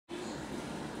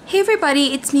Hey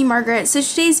everybody, it's me Margaret. So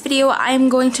today's video I'm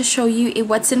going to show you a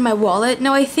what's in my wallet.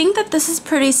 Now I think that this is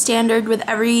pretty standard with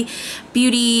every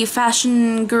beauty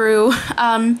fashion guru. So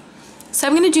I'm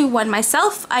going to do one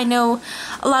myself. I know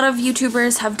a lot of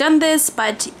YouTubers have done this,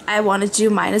 but I wanted to do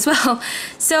mine as well.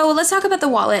 So let's talk about the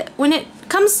wallet. When it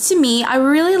comes to me, I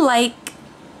really like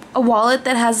a wallet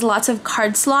that has lots of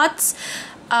card slots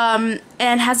and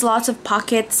has lots of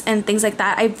pockets and things like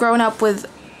that. I've grown up with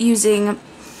using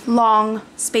long,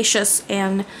 spacious,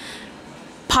 and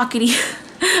pockety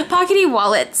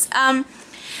wallets.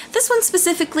 This one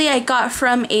specifically I got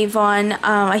from Avon.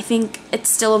 I think it's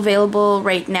still available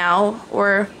right now,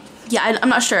 or yeah, I'm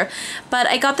not sure. But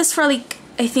I got this for like,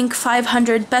 I think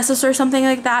 500 pesos or something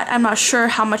like that. I'm not sure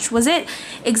how much was it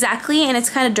exactly, and it's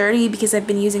kind of dirty because I've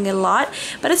been using it a lot.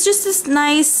 But it's just this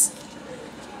nice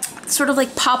sort of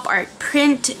like pop art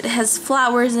print. It has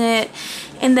flowers in it,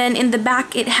 and then in the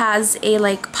back it has a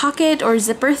like pocket or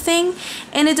zipper thing,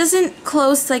 and it doesn't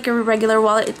close like a regular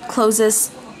wallet. It closes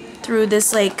through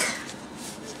this like,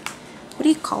 what do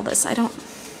you call this?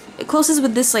 It closes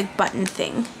with this like button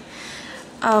thing.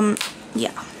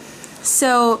 Yeah.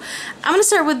 So I'm gonna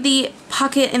start with the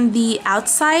pocket in the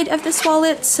outside of this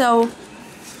wallet. So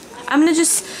I'm gonna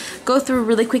just go through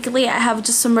really quickly. I have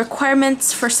just some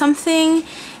requirements for something,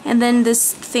 and then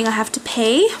this thing I have to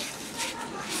pay,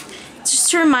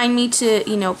 just to remind me to,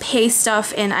 you know, pay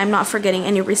stuff and I'm not forgetting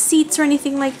any receipts or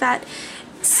anything like that.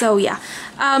 So yeah.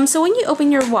 So when you open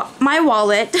my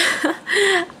wallet,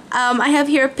 I have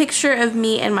here a picture of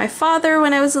me and my father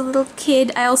when I was a little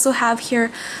kid. I also have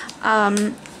here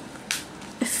a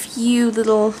few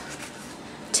little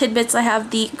tidbits. I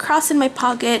have the cross in my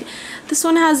pocket. This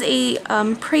one has a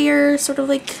prayer sort of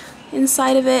like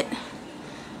inside of it.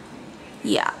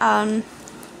 Yeah,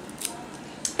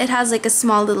 it has like a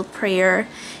small little prayer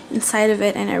inside of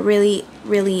it, and I really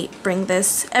bring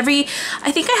this I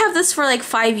think I have this for like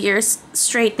 5 years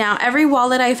straight now. Every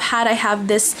wallet I've had, I have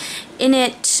this in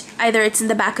it. Either it's in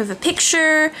the back of a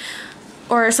picture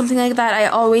or something like that. I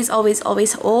always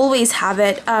have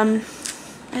it.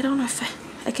 I don't know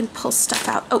if I can pull stuff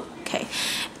out. Oh, okay.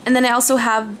 And then I also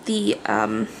have the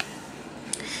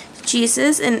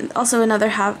Jesus, and also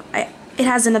it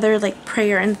has another like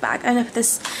prayer in the back. I'm gonna put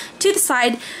this to the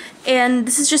side, and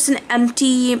this is just an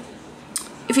empty.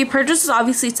 If you purchase this,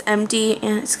 obviously it's empty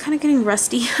and it's kind of getting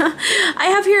rusty. I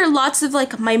have here lots of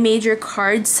like my major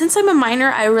cards. Since I'm a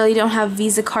minor, I really don't have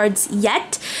Visa cards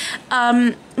yet,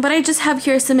 but I just have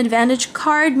here some Advantage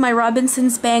card, my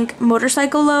Robinsons Bank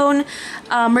motorcycle loan,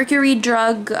 Mercury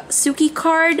Drug Suki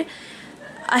card.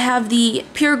 I have the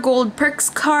Pure Gold Perks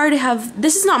card.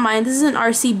 This is not mine, this is an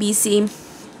RCBC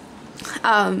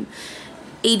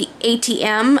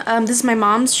ATM. This is my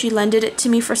mom's. She lended it to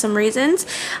me for some reasons.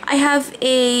 I have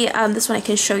a this one I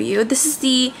can show you. This is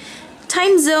the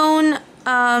Time Zone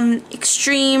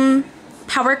Extreme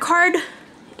Power card,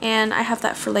 and I have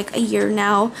that for like a year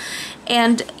now.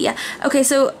 And yeah, okay,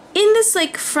 so in this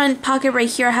like front pocket right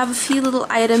here, I have a few little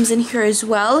items in here as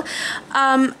well.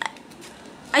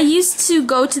 I used to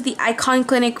go to the Icon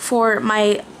Clinic for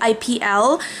my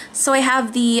IPL, so I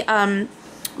have the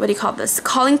what do you call this?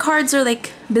 Calling cards, or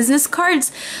like business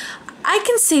cards. I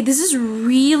can say this is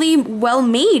really well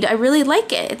made. I really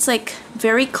like it. It's like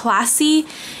very classy,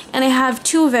 and I have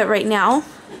 2 of it right now.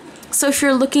 So if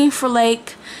you're looking for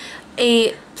like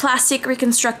a plastic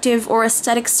reconstructive or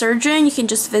aesthetic surgeon, you can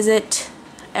just visit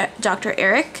Dr.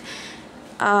 Eric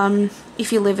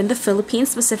if you live in the Philippines,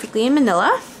 specifically in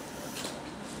Manila.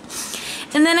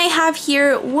 And then I have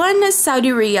here one Saudi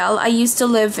Riyal. I used to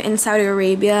live in Saudi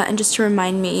Arabia, and just to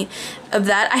remind me of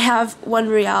that, I have 1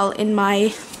 Riyal in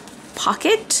my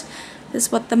pocket. This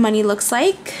is what the money looks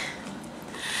like.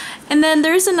 And then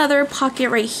there's another pocket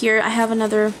right here. I have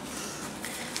another,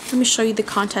 let me show you the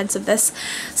contents of this.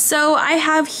 So I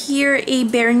have here a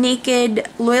Bare Naked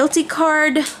loyalty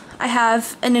card. I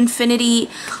have an Infinity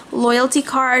loyalty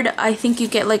card. I think you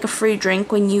get like a free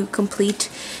drink when you complete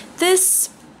this.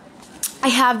 I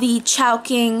have the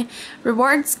Chowking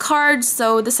rewards card,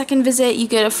 so the second visit you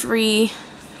get free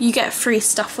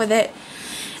stuff with it.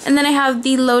 And then I have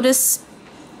the Lotus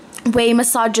Way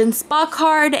Massage and Spa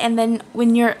card, and then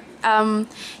when you're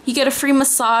you get a free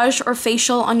massage or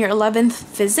facial on your 11th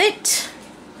visit.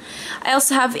 I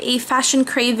also have a Fashion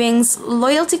Cravings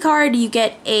loyalty card. You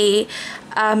get a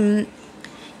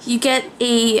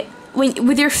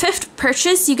with your 5th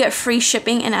purchase, you get free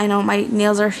shipping, and I know my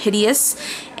nails are hideous.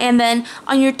 And then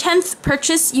on your 10th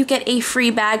purchase, you get a free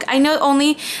bag. I know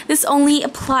this only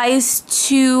applies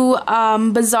to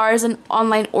bazaars and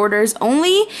online orders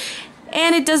only,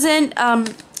 and it doesn't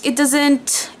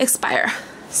expire.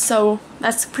 So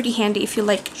that's pretty handy if you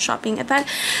like shopping at that.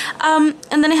 And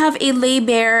then I have a Lay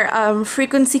Bear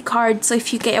frequency card. So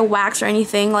if you get a wax or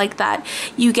anything like that,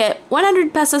 you get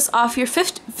 100 pesos off your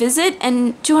 5th visit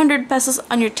and 200 pesos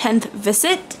on your 10th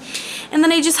visit. And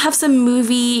then I just have some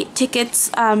movie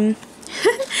tickets. I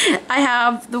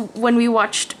have when me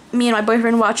and my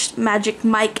boyfriend watched Magic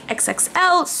Mike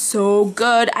XXL. So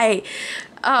good. I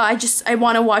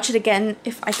want to watch it again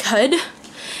if I could.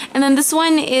 And then this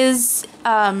one is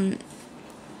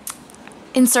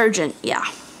Insurgent. Yeah,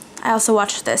 I also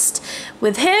watched this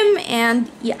with him,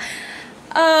 and yeah.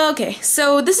 Okay,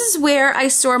 so this is where I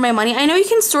store my money. I know you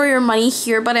can store your money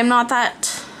here, but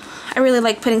I really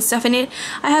like putting stuff in it.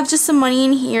 I have just some money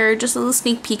in here, just a little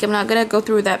sneak peek. I'm not gonna go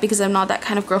through that because I'm not that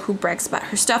kind of girl who brags about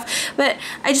her stuff, but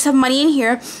I just have money in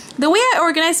here. The way I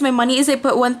organize my money is I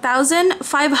put 1,000,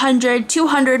 500,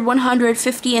 200, 100,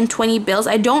 50, and 20 bills.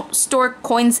 I don't store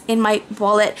coins in my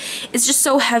wallet. It's just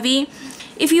so heavy.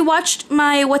 If you watched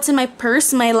my What's in My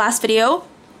Purse, my last video,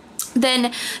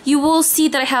 then you will see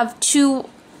that I have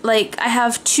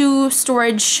two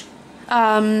storage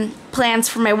plans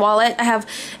for my wallet. I have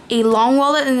a long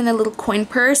wallet and then a little coin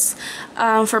purse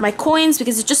for my coins,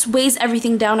 because it just weighs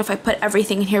everything down if I put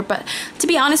everything in here. But to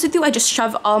be honest with you, I just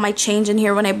shove all my change in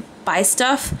here when I buy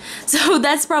stuff, so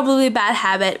that's probably a bad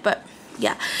habit, but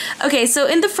yeah. Okay, so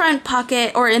in the front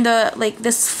pocket, or in the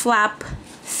this flap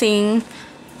thing,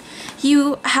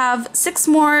 you have 6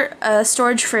 more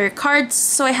storage for your cards.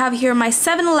 So I have here my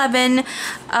 7-Eleven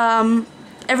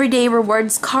everyday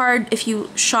rewards card. If you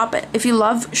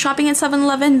love shopping at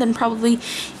 7-Eleven, then probably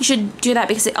you should do that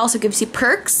because it also gives you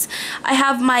perks. I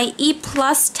have my E+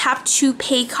 Tap to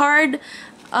Pay card,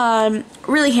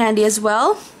 really handy as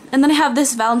well. And then I have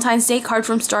this Valentine's Day card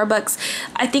from Starbucks.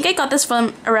 I think I got this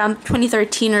from around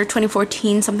 2013 or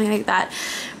 2014, something like that,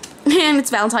 and it's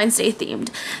Valentine's Day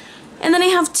themed. And then I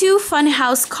have 2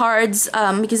 Funhouse cards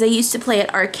because I used to play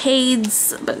at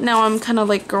arcades, but now I'm kind of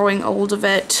like growing old of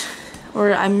it,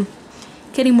 or I'm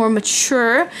getting more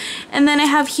mature. And then I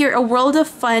have here a World of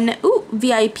Fun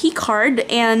VIP card,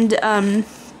 and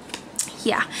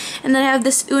yeah. And then I have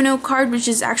this Uno card, which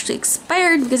is actually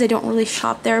expired because I don't really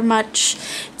shop there much.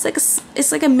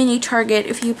 It's like a mini Target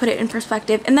if you put it in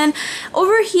perspective. And then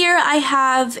over here I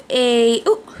have a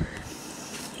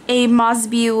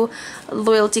WAZZUP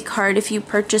loyalty card. If you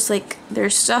purchase their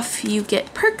stuff, you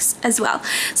get perks as well.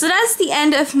 So that's the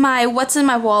end of my What's in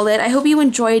My Wallet. I hope you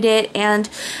enjoyed it, and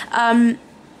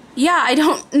yeah, I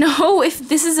don't know if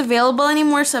this is available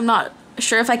anymore, so I'm not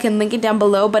sure if I can link it down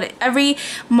below, but every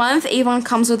month Avon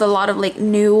comes with a lot of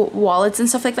new wallets and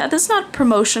stuff like that. That's not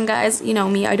promotion, guys. You know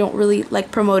me, I don't really like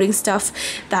promoting stuff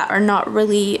that are not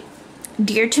really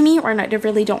dear to me, or not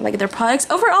really don't like their products.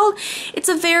 Overall, it's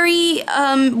a very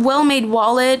well-made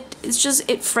wallet. It's just,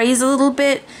 it frays a little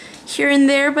bit here and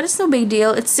there, but it's no big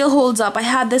deal. It still holds up. I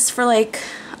had this for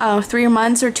 3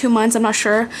 months or 2 months, I'm not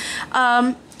sure.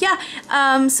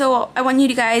 Yeah, so I want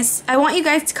you guys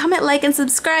to comment, like, and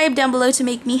subscribe down below to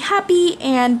make me happy,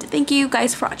 and thank you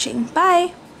guys for watching.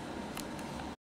 Bye!